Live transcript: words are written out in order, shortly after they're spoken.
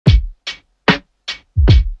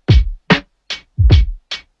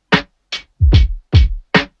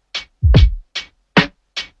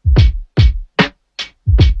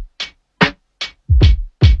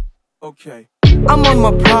Okay. I'm on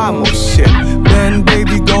my primal shit. Then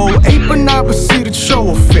baby go ape and I proceed to show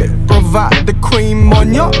a fit. Provide the cream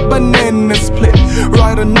on your banana split.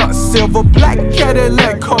 Ride a nut, silver black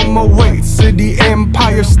Cadillac on my way to the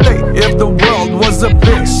Empire State. If the world was a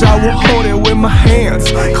bitch, I will hold it with my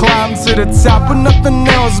hands. Climb to the top with nothing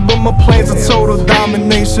else but my plans of total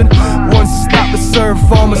domination. One stop to serve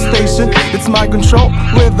on my station. It's my control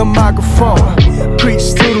with a microphone.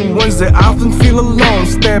 Preach to the ones that often feel alone.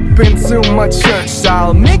 Step into my church,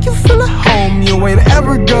 I'll make you feel at home. You ain't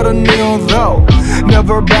ever gonna kneel though.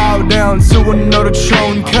 Never bow down to another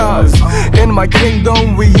throne, cause in my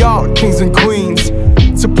kingdom we all kings and queens.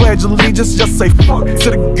 To pledge allegiance, just say fuck to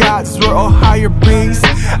the gods, we're all higher beings.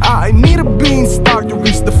 I need a beanstalk to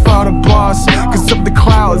reach the final boss. Cause of the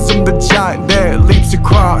clouds, I'm the giant that leaps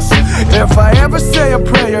across. If I ever say a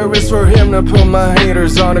prayer, it's for him to put my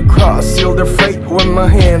haters on the cross. Seal their fate when my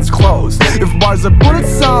hands close. If bars are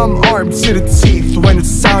bullets, I'm armed to the teeth. When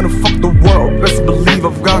it's time to fuck the world, best believe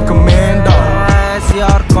I've gone commando.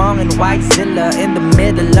 Yorkong and Waiizilla in the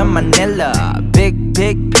middle of Manila.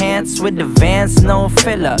 Big pants with the Vans, no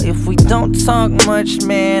filler. If we don't talk much,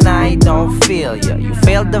 man, I don't feel ya. You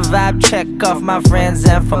failed the vibe check off my friends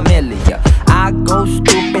and familiar. I go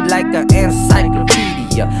stupid like an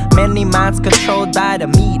encyclopedia. Many minds controlled by the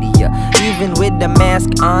media. Even with the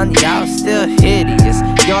mask on, y'all still hideous.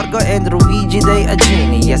 Yorko and Waiijilla, they a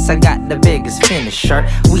genius. I got the biggest finisher.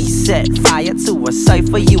 We set fire to a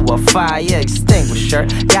cipher, you a fire extinguisher.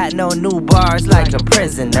 Got no new bars like a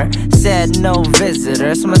prisoner. Said no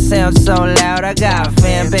visitors. My sound so loud, I got a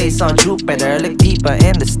fan base on Jupiter. Look deeper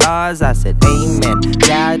in the stars, I said amen.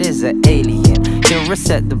 God is an alien. He'll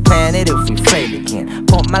reset the planet if we fail again.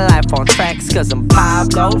 Put my life on tracks cause I'm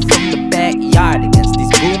Pablo from the backyard against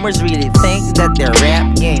these boomers. Really think that they're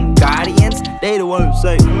rap game guardians? They the ones who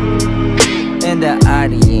say in the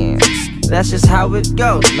audience. That's just how it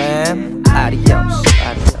goes, man. Adios,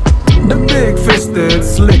 adios. The big fisted,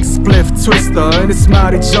 slick, spliff, twister in this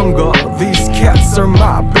mighty jungle. These cats are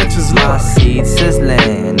my bitches, my seed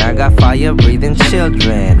sizzling. I got fire breathing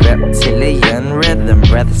children. Reptilian rhythm,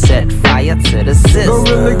 breath set fire to the system.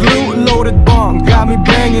 Gorilla glue, loaded bomb, got me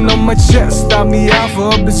banging on my chest. Stop me alpha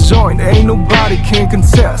up this joint, ain't nobody can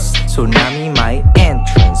contest. Tsunami my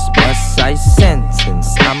entrance, bust I sentence.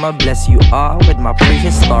 I'ma bless you all with my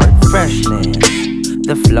prehistoric freshness.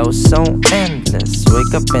 The flow's so endless.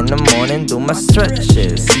 Wake up in the morning, do my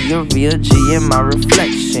stretches. See a real G in my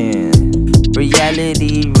reflection.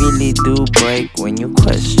 Reality really do break when you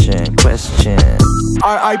question.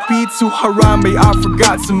 R.I.P. to Harambe, I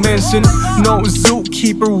forgot to mention. No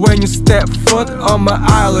zookeeper when you step foot on my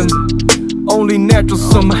island. Only natural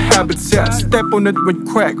summer habitat. Step on it with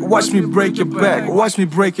crack. Watch me break your back. Watch me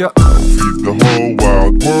break your Feed the whole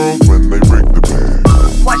wild world when they break the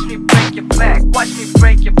bag. Watch me break your back. Watch me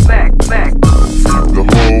break your back. Feed the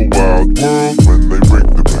whole wild world when they break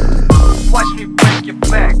the bag. Watch me break your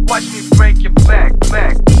back. Watch me break your back.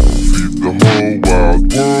 Feed the whole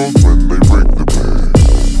wild world when they break the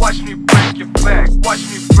bag. Watch me break your back. Watch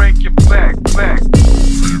me break your back.